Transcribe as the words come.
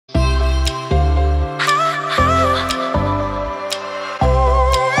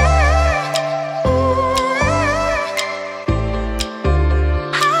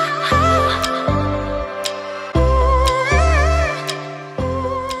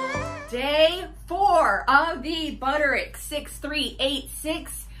more of the Butterick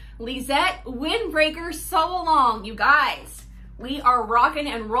 6386 Lisette Windbreaker Sew Along. You guys, we are rocking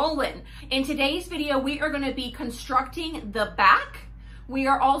and rolling. In today's video, we are going to be constructing the back. We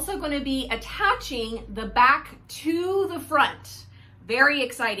are also going to be attaching the back to the front. Very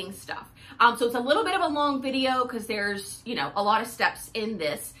exciting stuff. So it's a little bit of a long video because there's, a lot of steps in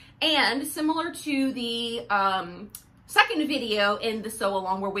this. And similar to the second video in the sew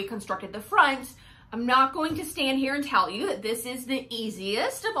along where we constructed the front, I'm not going to stand here and tell you that this is the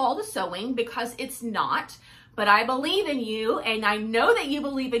easiest of all the sewing, because it's not. But I believe in you, and I know that you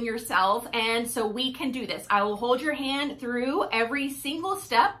believe in yourself, and so we can do this. I will hold your hand through every single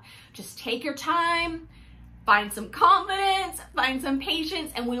step. Just take your time, find some confidence, find some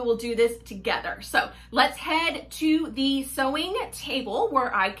patience, and we will do this together. So let's head to the sewing table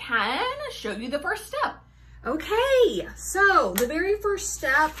where I can show you the first step. Okay, so the very first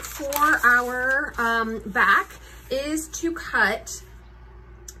step for our back is to cut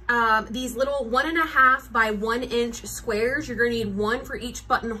these little 1.5 by 1 inch squares. You're gonna need one for each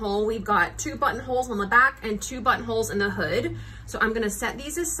buttonhole. We've got 2 buttonholes on the back and 2 buttonholes in the hood. So I'm gonna set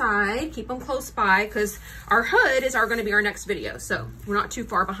these aside, keep them close by, because our hood is gonna be our next video. So we're not too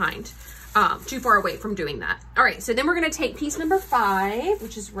far behind, too far away from doing that. All right, so then we're gonna take piece number 5,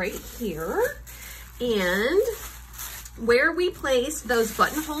 which is right here. And where we placed those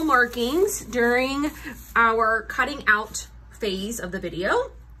buttonhole markings during our cutting out phase of the video,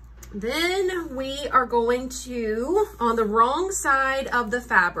 then we are going to, on the wrong side of the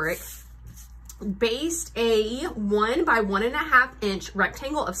fabric, baste a 1 by 1.5 inch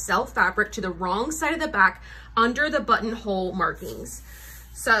rectangle of self fabric to the wrong side of the back under the buttonhole markings.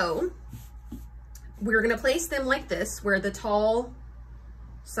 So we're gonna place them like this, where the tall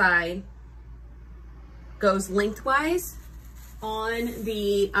side goes lengthwise on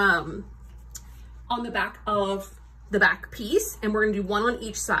the back of the back piece, and we're gonna do one on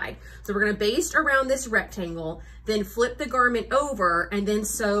each side. So we're gonna baste around this rectangle, then flip the garment over, and then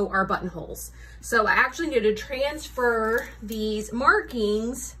sew our buttonholes. So I actually need to transfer these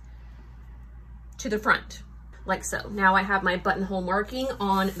markings to the front, like so. Now I have my buttonhole marking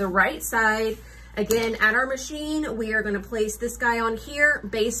on the right side. Again, at our machine, we are gonna place this guy on here,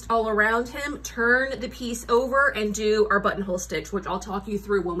 baste all around him, turn the piece over, and do our buttonhole stitch, which I'll talk you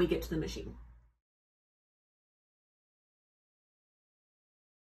through when we get to the machine.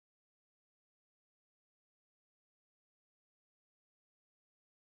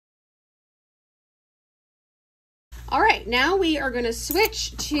 All right, now we are gonna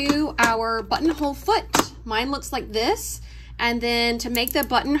switch to our buttonhole foot. Mine looks like this. And then to make the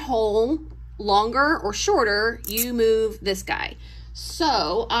buttonhole longer or shorter, you move this guy.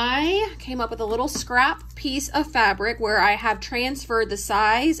 So I came up with a little scrap piece of fabric where I have transferred the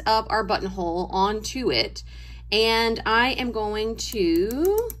size of our buttonhole onto it. And I am going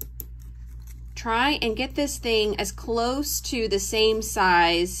to try and get this thing as close to the same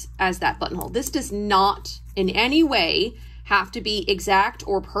size as that buttonhole. This does not in any way have to be exact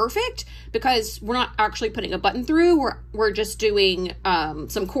or perfect, because we're not actually putting a button through, we're just doing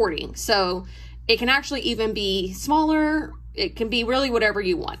some cording. So it can actually even be smaller. It can be really whatever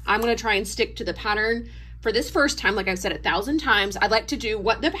you want. I'm gonna try and stick to the pattern for this first time. Like I've said 1,000 times, I like to do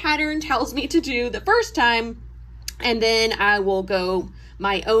what the pattern tells me to do the first time, and then I will go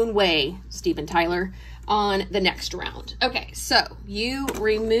my own way, Steven Tyler, on the next round. Okay, so you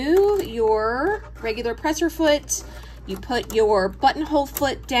remove your regular presser foot, you put your buttonhole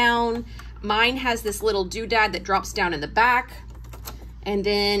foot down. Mine has this little doodad that drops down in the back. And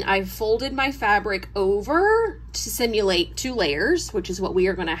then I've folded my fabric over to simulate 2 layers, which is what we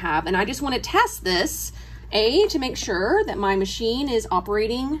are gonna have. And I just wanna test this, A, to make sure that my machine is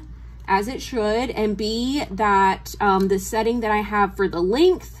operating as it should, and B, that the setting that I have for the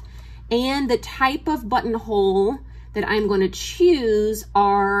length and the type of buttonhole that I'm gonna choose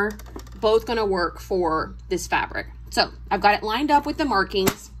are both gonna work for this fabric. So I've got it lined up with the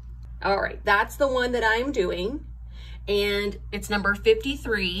markings. All right, that's the one that I'm doing. And it's number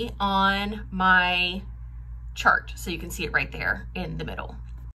 53 on my chart. So you can see it right there in the middle.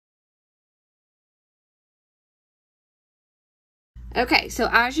 Okay, so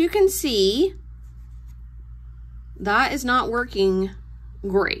as you can see, that is not working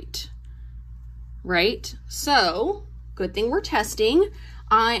great, right? So good thing we're testing.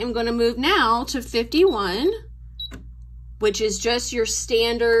 I am gonna move now to 51, which is just your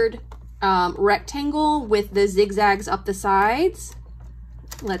standard rectangle with the zigzags up the sides.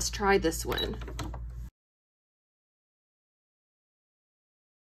 Let's try this one.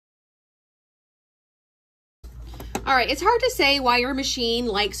 All right, it's hard to say why your machine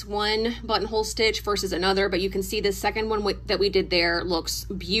likes one buttonhole stitch versus another, but you can see the second one that we did there looks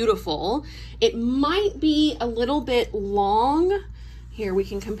beautiful. It might be a little bit long. Here, we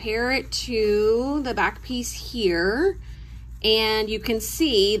can compare it to the back piece here. And you can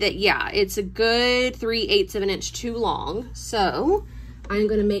see that, yeah, it's a good 3/8 of an inch too long. So I'm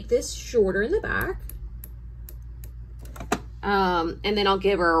gonna make this shorter in the back. And then I'll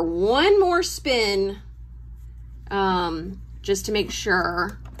give her one more spin just to make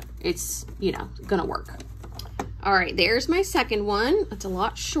sure it's, you know, gonna work. All right, there's my second one. It's a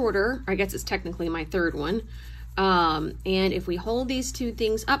lot shorter. I guess it's technically my third one. And if we hold these two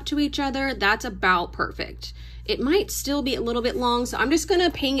things up to each other, that's about perfect. It might still be a little bit long, so I'm just gonna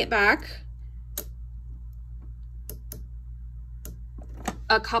ping it back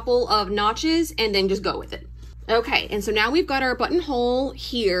a couple of notches and then just go with it. Okay, and so now we've got our buttonhole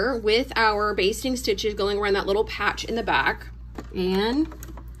here with our basting stitches going around that little patch in the back, and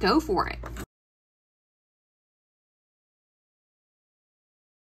go for it.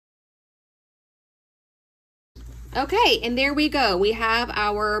 Okay, and there we go. We have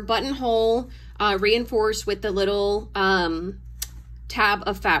our buttonhole reinforced with the little tab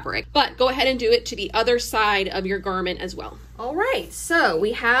of fabric. But go ahead and do it to the other side of your garment as well. All right, so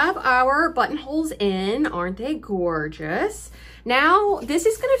we have our buttonholes in. Aren't they gorgeous? Now, this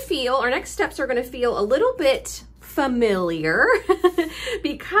is gonna feel, our next steps are gonna feel a little bit familiar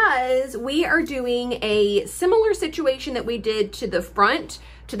because we are doing a similar situation that we did to the front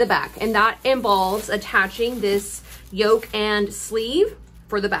to the back, and that involves attaching this yoke and sleeve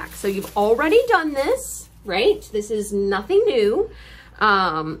for the back. So you've already done this, right? This is nothing new,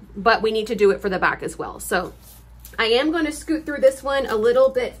 but we need to do it for the back as well. So I am going to scoot through this one a little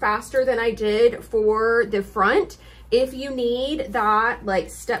bit faster than I did for the front. If you need that like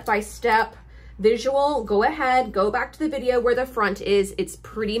step-by-step visual, go ahead, go back to the video where the front is. It's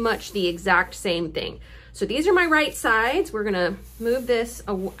pretty much the exact same thing. So these are my right sides. We're gonna move this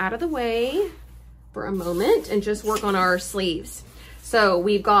out of the way for a moment and just work on our sleeves. So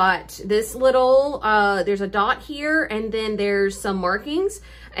we've got this little, there's a dot here, and then there's some markings,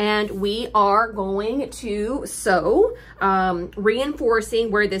 and we are going to sew,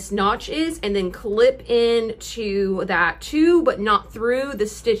 reinforcing where this notch is, and then clip into that too, but not through the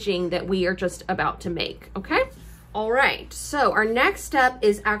stitching that we are just about to make, okay? All right, so our next step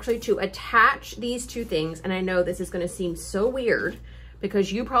is actually to attach these two things, and I know this is gonna seem so weird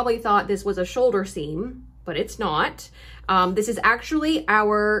because you probably thought this was a shoulder seam, but it's not. This is actually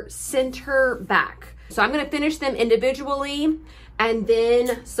our center back. So I'm gonna finish them individually and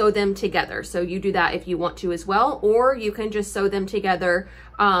then sew them together. So you do that if you want to as well, or you can just sew them together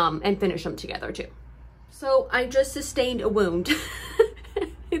and finish them together too. So I just sustained a wound.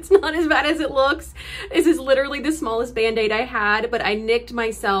 It's not as bad as it looks. This is literally the smallest Band-Aid I had, but I nicked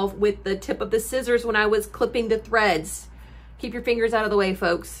myself with the tip of the scissors when I was clipping the threads. Keep your fingers out of the way,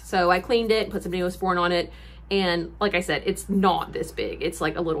 folks. So I cleaned it, put some Neosporin on it, and like I said, it's not this big. It's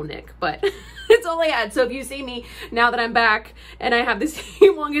like a little nick, but it's all I had. So if you see me now that I'm back and I have this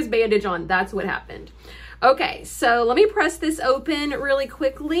humongous bandage on, that's what happened. Okay, so let me press this open really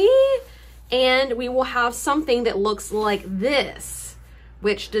quickly, and we will have something that looks like this.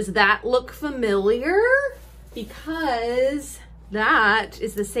 Which, does that look familiar? Because that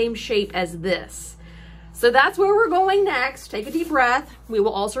is the same shape as this. So that's where we're going next. Take a deep breath. We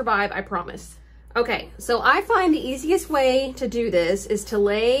will all survive, I promise. Okay, so I find the easiest way to do this is to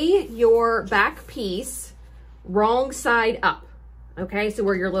lay your back piece wrong side up. Okay, so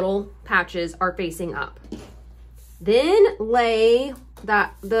where your little patches are facing up. Then lay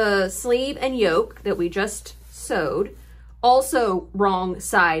the sleeve and yoke that we just sewed also wrong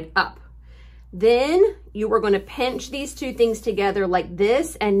side up. Then you are going to pinch these two things together like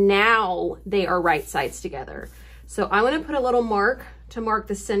this, and now they are right sides together. So I'm going to put a little mark to mark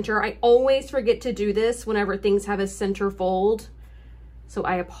the center. I always forget to do this whenever things have a center fold, so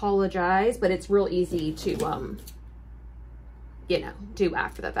I apologize, but it's real easy to you know, do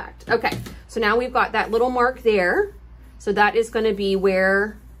after the fact. Okay, so now we've got that little mark there. So that is going to be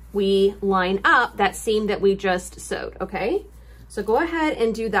where we line up that seam that we just sewed, okay? So go ahead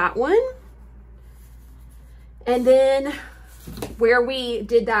and do that one. And then where we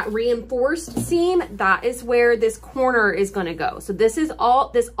did that reinforced seam, that is where this corner is gonna go. So this is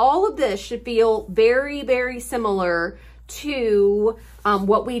all of this should feel very, very similar to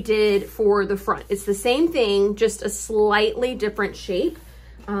what we did for the front. It's the same thing, just a slightly different shape.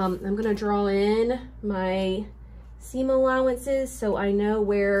 I'm gonna draw in my seam allowances so I know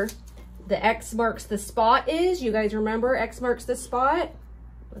where the X marks the spot is. You guys remember X marks the spot?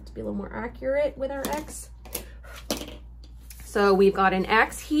 Let's be a little more accurate with our X. So we've got an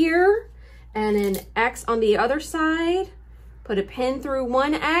X here and an X on the other side. Put a pin through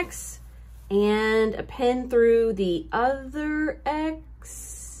one X and a pin through the other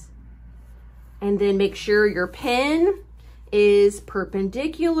X. And then make sure your pin is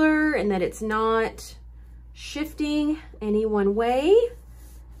perpendicular and that it's not shifting any one way,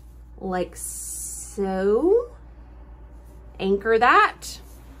 like so. Anchor that.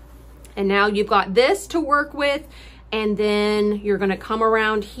 And now you've got this to work with, and then you're gonna come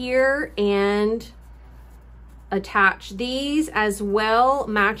around here and attach these as well,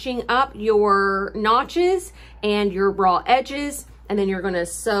 matching up your notches and your raw edges. And then you're gonna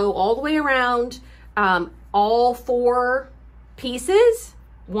sew all the way around all 4 pieces.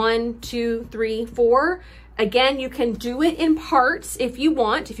 1, 2, 3, 4. Again, you can do it in parts if you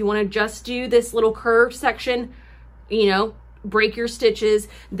want. If you want to just do this little curved section, you know, break your stitches,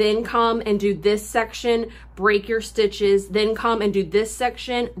 then come and do this section, break your stitches, then come and do this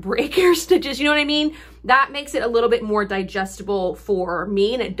section, break your stitches. You know what I mean? That makes it a little bit more digestible for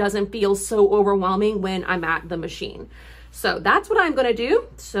me, and it doesn't feel so overwhelming when I'm at the machine. So that's what I'm gonna do,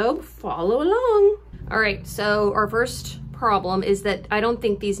 so follow along. All right, so our first problem is that I don't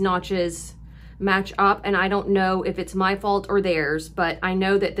think these notches match up, and I don't know if it's my fault or theirs, but I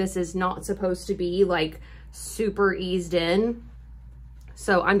know that this is not supposed to be like super eased in.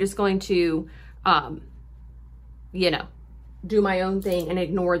 So I'm just going to, you know, do my own thing and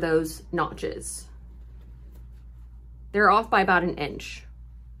ignore those notches. They're off by about an inch.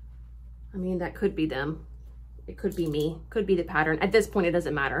 I mean, that could be them. It could be me, could be the pattern. At this point, it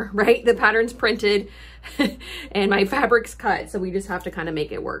doesn't matter, right? The pattern's printed and my fabric's cut, so we just have to kind of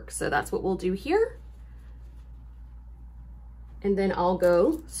make it work. So that's what we'll do here. And then I'll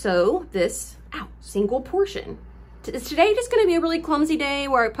go sew this single portion. Is today just gonna be a really clumsy day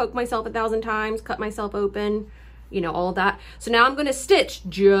where I poke myself 1,000 times, cut myself open, you know, all of that. So now I'm gonna stitch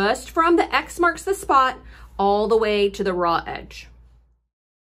just from the X marks the spot all the way to the raw edge.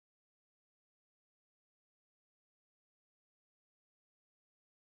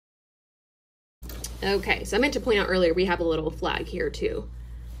 Okay, so I meant to point out earlier, we have a little flag here too.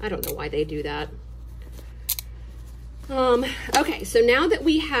 I don't know why they do that. Okay, so now that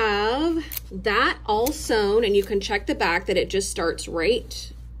we have that all sewn, and you can check the back that it just starts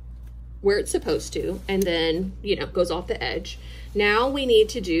right where it's supposed to, and then, you know, goes off the edge. Now we need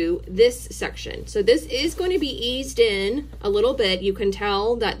to do this section. So this is going to be eased in a little bit. You can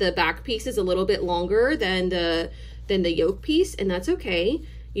tell that the back piece is a little bit longer than the yoke piece, and that's okay.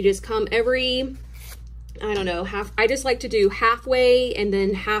 You just come every, I don't know, half. I just like to do halfway and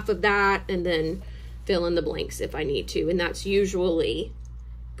then half of that, and then fill in the blanks if I need to, and that's usually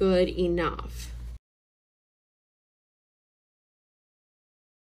good enough.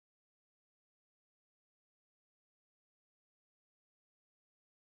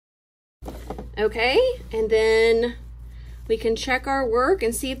 Okay, and then we can check our work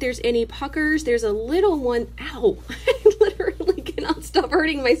and see if there's any puckers. There's a little one. Ow, I literally cannot stop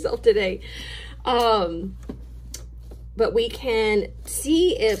hurting myself today. But we can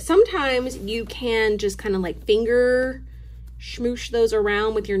see if sometimes you can just kind of like finger smoosh those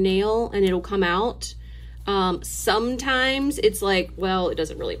around with your nail and it'll come out. Sometimes it's like, well, it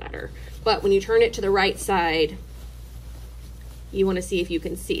doesn't really matter. But when you turn it to the right side, you want to see if you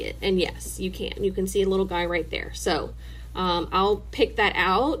can see it. And yes, you can. You can see a little guy right there. So I'll pick that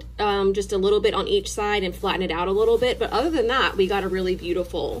out just a little bit on each side and flatten it out a little bit. But other than that, we got a really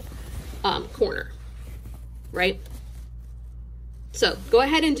beautiful corner, right? So go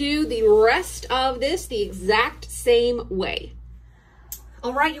ahead and do the rest of this the exact same way.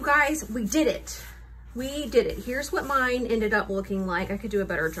 All right, you guys, we did it. We did it. Here's what mine ended up looking like. I could do a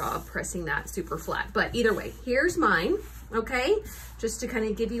better job pressing that super flat, but either way, here's mine, okay? Just to kind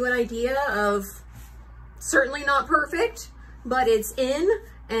of give you an idea of, certainly not perfect, but it's in,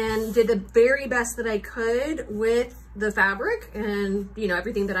 and did the very best that I could with the fabric and, you know,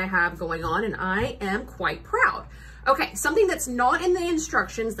 everything that I have going on, and I am quite proud. Okay, something that's not in the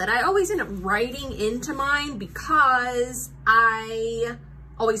instructions that I always end up writing into mine because I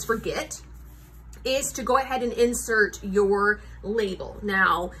always forget is to go ahead and insert your label.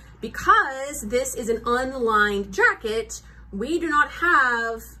 Now, because this is an unlined jacket, we do not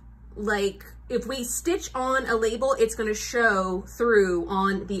have, like, if we stitch on a label, it's gonna show through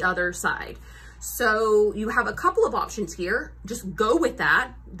on the other side. So you have a couple of options here. Just go with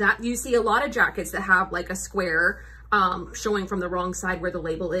that. That you see a lot of jackets that have like a square showing from the wrong side where the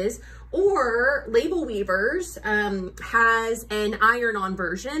label is. Or Label Weavers has an iron-on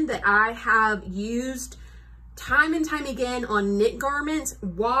version that I have used time and time again on knit garments,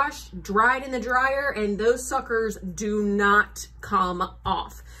 washed, dried in the dryer, and those suckers do not come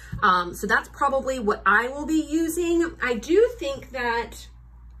off. So that's probably what I will be using. I do think that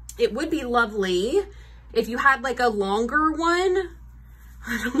it would be lovely if you had like a longer one.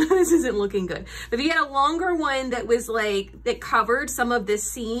 I don't know, this isn't looking good. But if you had a longer one that was like, that covered some of this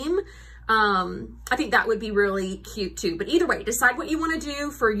seam, I think that would be really cute too. But either way, decide what you want to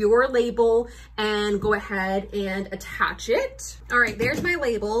do for your label and go ahead and attach it. All right, there's my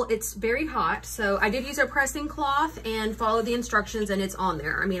label. It's very hot. So I did use a pressing cloth and follow the instructions, and it's on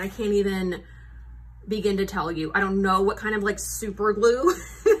there. I mean, I can't even begin to tell you. I don't know what kind of like super glue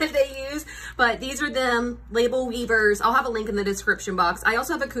that they use, but these are them label weavers. I'll have a link in the description box. I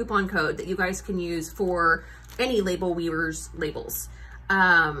also have a coupon code that you guys can use for any label weavers labels.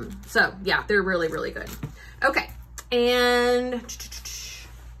 So yeah, they're really, really good. Okay. And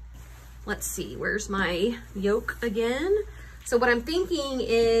let's see, where's my yoke again? So what I'm thinking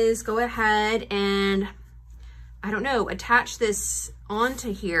is go ahead and, I don't know, attach this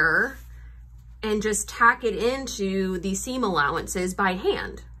onto here and just tack it into the seam allowances by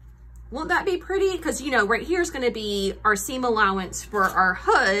hand. Won't that be pretty? Because, you know, right here is going to be our seam allowance for our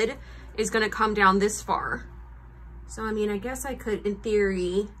hood is going to come down this far. So, I mean, I guess I could, in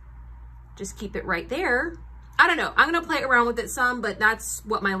theory, just keep it right there. I don't know. I'm going to play around with it some, but that's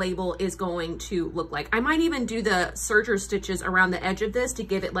what my label is going to look like. I might even do the serger stitches around the edge of this to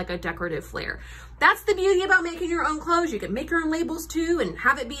give it like a decorative flair. That's the beauty about making your own clothes. You can make your own labels too and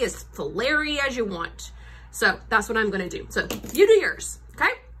have it be as flary as you want. So that's what I'm going to do. So you do yours,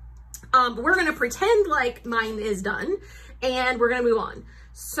 okay? We're going to pretend like mine is done and we're going to move on.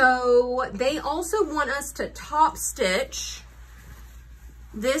 So they also want us to top stitch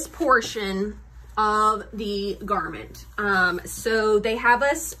this portion of the garment. So they have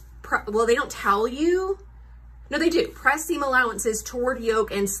us, well, they don't tell you. No, they do. Press seam allowances toward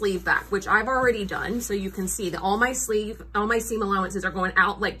yoke and sleeve back, which I've already done. So you can see that all my seam allowances are going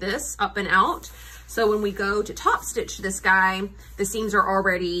out like this, up and out. So when we go to top stitch this guy, the seams are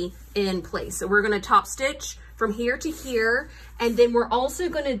already in place. So we're going to top stitch from here to here. And then we're also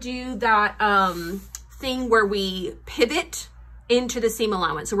going to do that thing where we pivot into the seam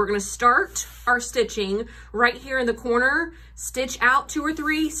allowance. So we're going to start our stitching right here in the corner, stitch out 2 or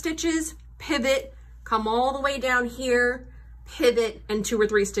 3 stitches, pivot, come all the way down here, pivot, and 2 or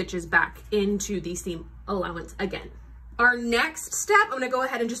 3 stitches back into the seam allowance again. Our next step, I'm going to go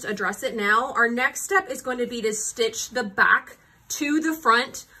ahead and just address it now. Our next step is going to be to stitch the back to the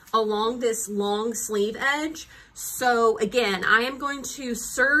front along this long sleeve edge. So again, I am going to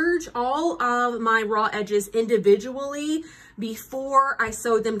serge all of my raw edges individually before I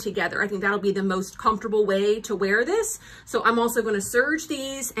sew them together. I think that'll be the most comfortable way to wear this. So I'm also going to serge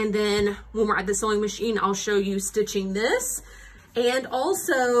these, and then when we're at the sewing machine, I'll show you stitching this and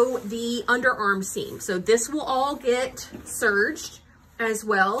also the underarm seam. So this will all get serged as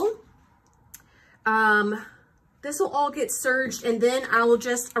well. This will all get serged, and then I will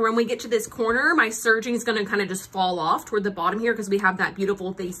just, when we get to this corner, my serging is going to kind of just fall off toward the bottom here because we have that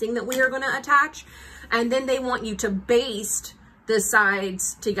beautiful facing that we are going to attach. And then they want you to baste the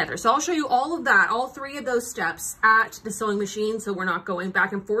sides together. So I'll show you all of that, all 3 of those steps at the sewing machine, so we're not going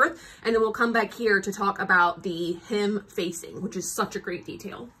back and forth. And then we'll come back here to talk about the hem facing, which is such a great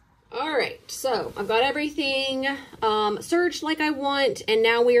detail. All right, so I've got everything serged like I want, and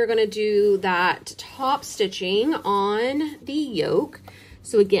now we are going to do that top stitching on the yoke.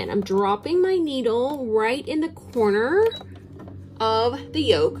 So again, I'm dropping my needle right in the corner of the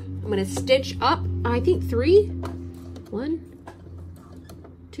yoke. I'm going to stitch up, I think 3, 1,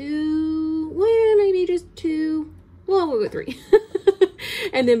 2, well, maybe just 2, well, we'll go 3.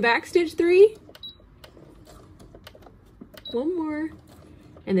 And then back stitch 3, 1 more.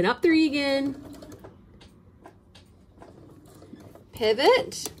 And then up 3 again,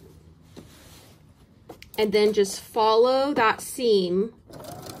 pivot, and then just follow that seam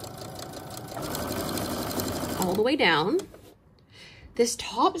all the way down. This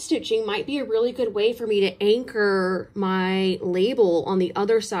top stitching might be a really good way for me to anchor my label on the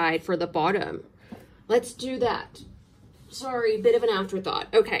other side for the bottom. Let's do that. Sorry, bit of an afterthought.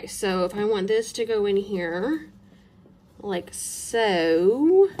 Okay, so if I want this to go in here, like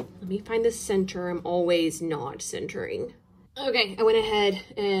so. Let me find the center. I'm always not centering. Okay, I went ahead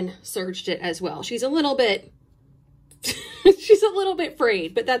and serged it as well. She's a little bit, she's a little bit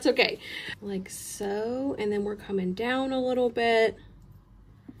frayed, but that's okay. Like so, and then we're coming down a little bit.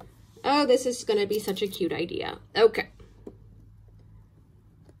 Oh, this is gonna be such a cute idea. Okay.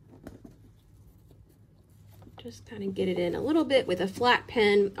 Just kind of get it in a little bit with a flat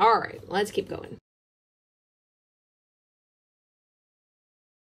pen. All right, let's keep going.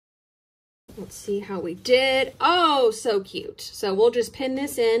 Let's see how we did. Oh, so cute. So we'll just pin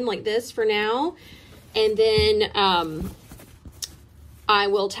this in like this for now. And then I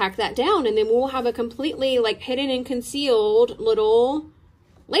will tack that down, and then we'll have a completely like hidden and concealed little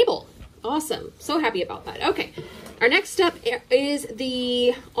label. Awesome. So happy about that. Okay. Our next step is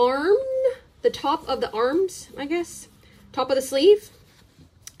the arm, the top of the arms, I guess, top of the sleeve.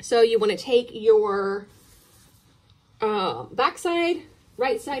 So you want to take your back side,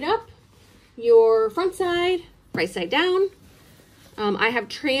 right side up, your front side, right side down. I have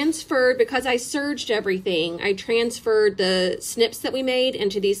transferred, because I serged everything, I transferred the snips that we made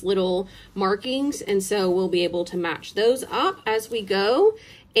into these little markings, and so we'll be able to match those up as we go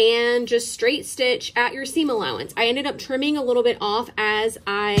and just straight stitch at your seam allowance. I ended up trimming a little bit off as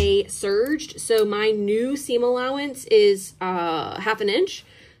I serged, so my new seam allowance is 1/2 inch.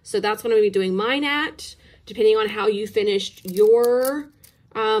 So that's what I'm going to be doing mine at. Depending on how you finished your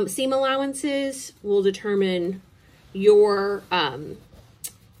seam allowances will determine your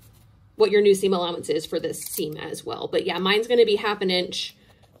what your new seam allowance is for this seam as well. But yeah, mine's going to be 1/2 inch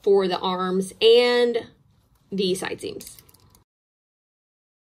for the arms and the side seams.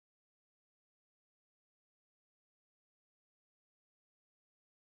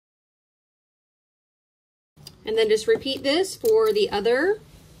 And then just repeat this for the other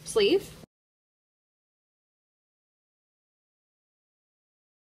sleeve.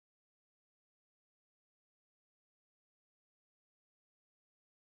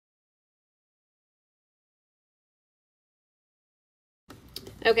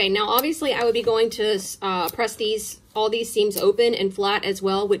 Okay, now obviously I would be going to press all these seams open and flat as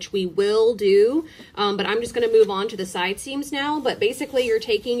well, which we will do, but I'm just going to move on to the side seams now. But basically you're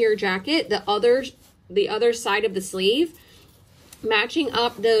taking your jacket, the other side of the sleeve, matching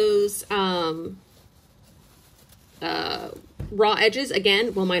up those raw edges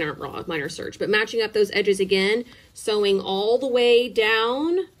again. Well, mine aren't raw, mine are serged, but matching up those edges again, sewing all the way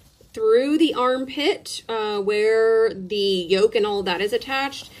down through the armpit where the yoke and all of that is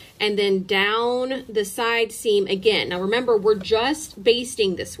attached, and then down the side seam again. Now remember, we're just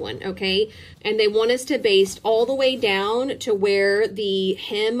basting this one, okay? And they want us to baste all the way down to where the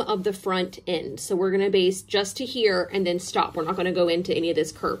hem of the front ends. So we're gonna baste just to here and then stop. We're not gonna go into any of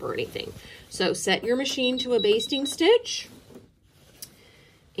this curve or anything. So set your machine to a basting stitch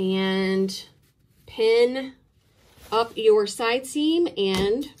and pin up your side seam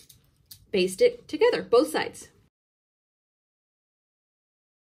and baste it together, both sides.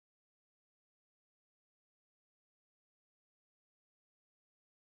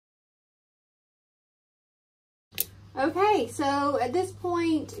 Okay, so at this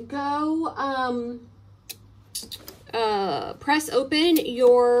point, go press open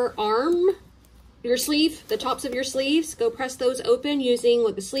your arm, your sleeve, the tops of your sleeves. Go press those open using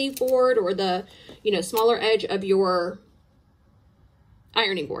like the sleeve board or the, smaller edge of your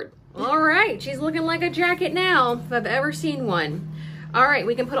ironing board. All right, she's looking like a jacket now, if I've ever seen one. All right,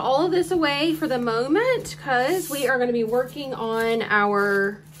 we can put all of this away for the moment because we are going to be working on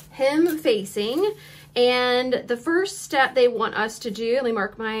our hem facing. And the first step they want us to do, let me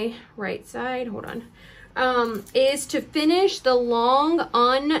mark my right side, hold on, is to finish the long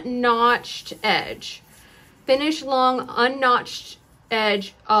unnotched edge. Finish long unnotched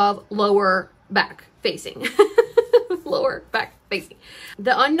edge of lower back facing. Lower back facing.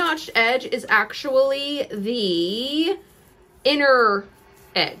 The unnotched edge is actually the inner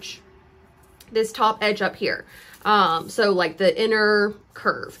edge, this top edge up here. So like the inner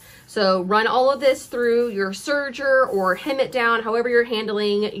curve. So run all of this through your serger or hem it down, however you're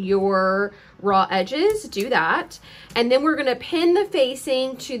handling your raw edges, do that. And then we're gonna pin the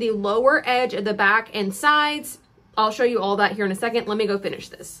facing to the lower edge of the back and sides. I'll show you all that here in a second. Let me go finish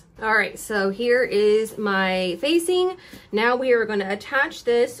this. All right, so here is my facing. Now we are gonna attach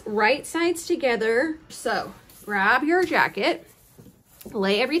this right sides together. So grab your jacket,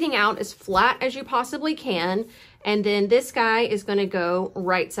 lay everything out as flat as you possibly can, and then this guy is gonna go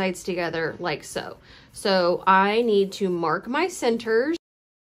right sides together like so. So I need to mark my centers.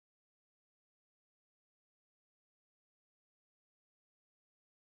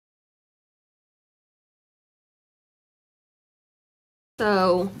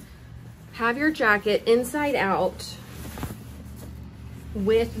 So have your jacket inside out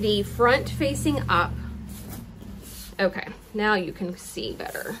with the front facing up. Okay, now you can see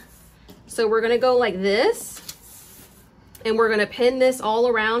better. So we're gonna go like this, and we're gonna pin this all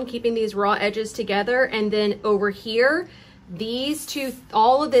around, keeping these raw edges together. And then over here, these two,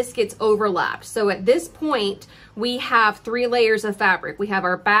 all of this gets overlapped. So at this point, we have 3 layers of fabric. We have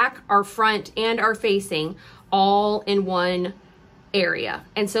our back, our front, and our facing all in one area.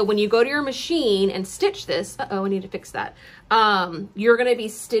 And so when you go to your machine and stitch this, uh-oh, I need to fix that. You're going to be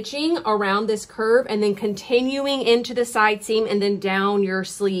stitching around this curve and then continuing into the side seam and then down your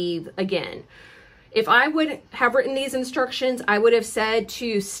sleeve again. If I would have written these instructions, I would have said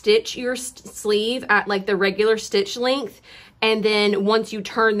to stitch your sleeve at like the regular stitch length. And then once you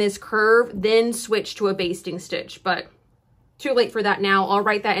turn this curve, then switch to a basting stitch. But too late for that now. I'll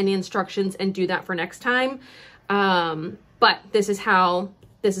write that in the instructions and do that for next time. But this is how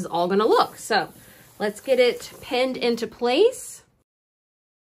this is all gonna look. So let's get it pinned into place.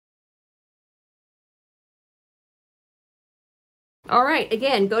 All right,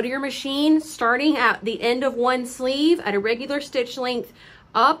 again, go to your machine, starting at the end of one sleeve at a regular stitch length,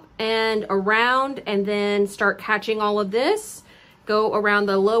 up and around, and then start catching all of this. Go around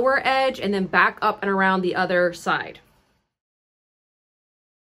the lower edge and then back up and around the other side.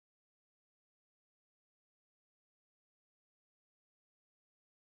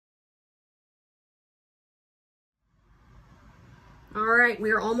 All right,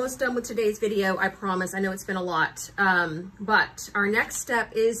 we are almost done with today's video, I promise. I know it's been a lot, but our next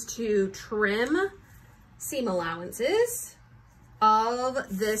step is to trim seam allowances of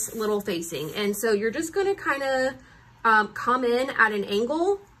this little facing. And so you're just gonna kind of come in at an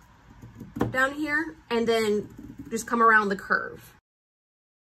angle down here and then just come around the curve.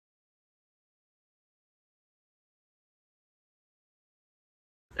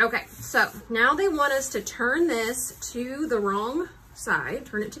 Okay, so now they want us to turn this to the wrong side,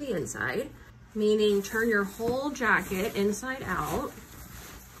 turn it to the inside, meaning turn your whole jacket inside out.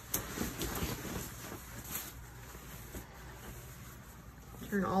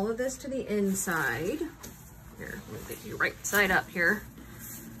 Turn all of this to the inside. Here, let me get you right side up here.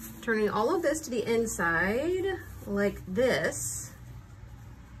 Turning all of this to the inside like this.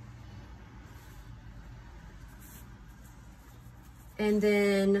 And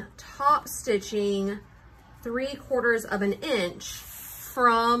then top stitching 3/4 of an inch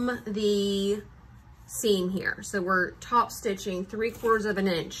from the seam here. So we're top stitching 3/4 of an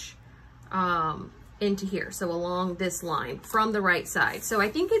inch into here. So along this line from the right side. So I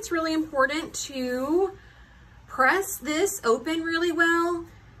think it's really important to press this open really well,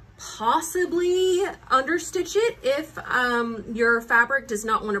 possibly understitch it if your fabric does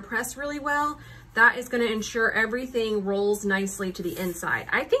not want to press really well. That is going to ensure everything rolls nicely to the inside.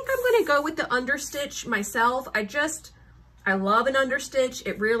 I think I'm going to go with the understitch myself. I love an understitch.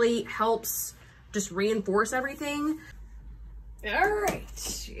 It really helps just reinforce everything. All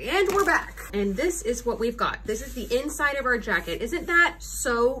right, and we're back. And this is what we've got. This is the inside of our jacket. Isn't that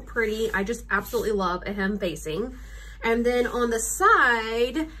so pretty? I just absolutely love a hem facing. And then on the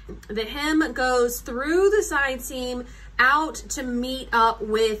side, the hem goes through the side seam out to meet up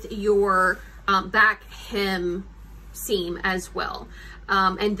with your back hem seam as well.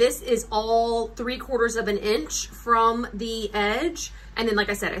 And this is all 3/4 of an inch from the edge. And then, like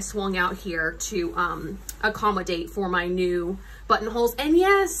I said, I swung out here to accommodate for my new buttonholes. And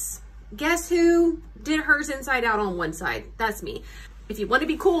yes, guess who did hers inside out on one side? That's me. If you want to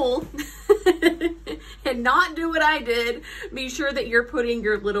be cool and not do what I did, be sure that you're putting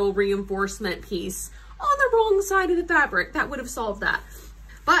your little reinforcement piece on the wrong side of the fabric. That would have solved that.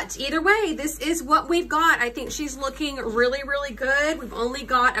 But either way, this is what we've got. I think she's looking really, really good. We've only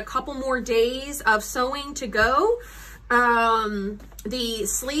got a couple more days of sewing to go. The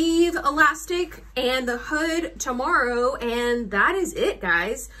sleeve elastic and the hood tomorrow, and that is it,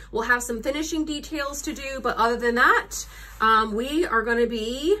 guys. We'll have some finishing details to do, but other than that, we are going to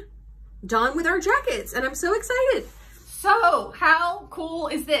be done with our jackets, and I'm so excited. So how cool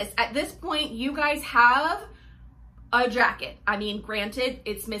is this? At this point, you guys have a jacket. I mean, granted,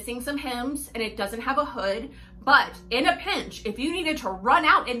 it's missing some hems and it doesn't have a hood, but in a pinch, if you needed to run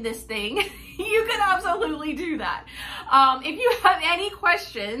out in this thing, you can absolutely do that. If you have any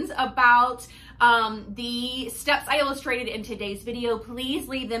questions about the steps I illustrated in today's video, please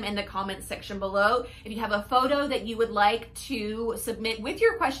leave them in the comments section below. If you have a photo that you would like to submit with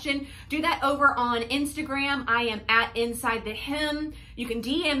your question, do that over on Instagram. I am at Inside the Hem. You can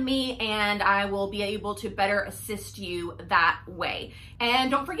DM me and I will be able to better assist you that way. And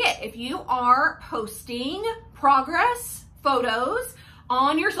don't forget, if you are posting progress photos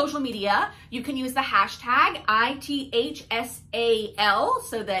on your social media, you can use the hashtag ITHSAL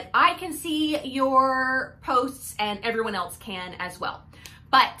so that I can see your posts and everyone else can as well.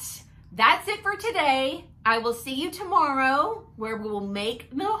 But that's it for today. I will see you tomorrow where we will make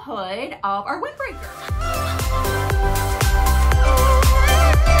the hood of our windbreaker.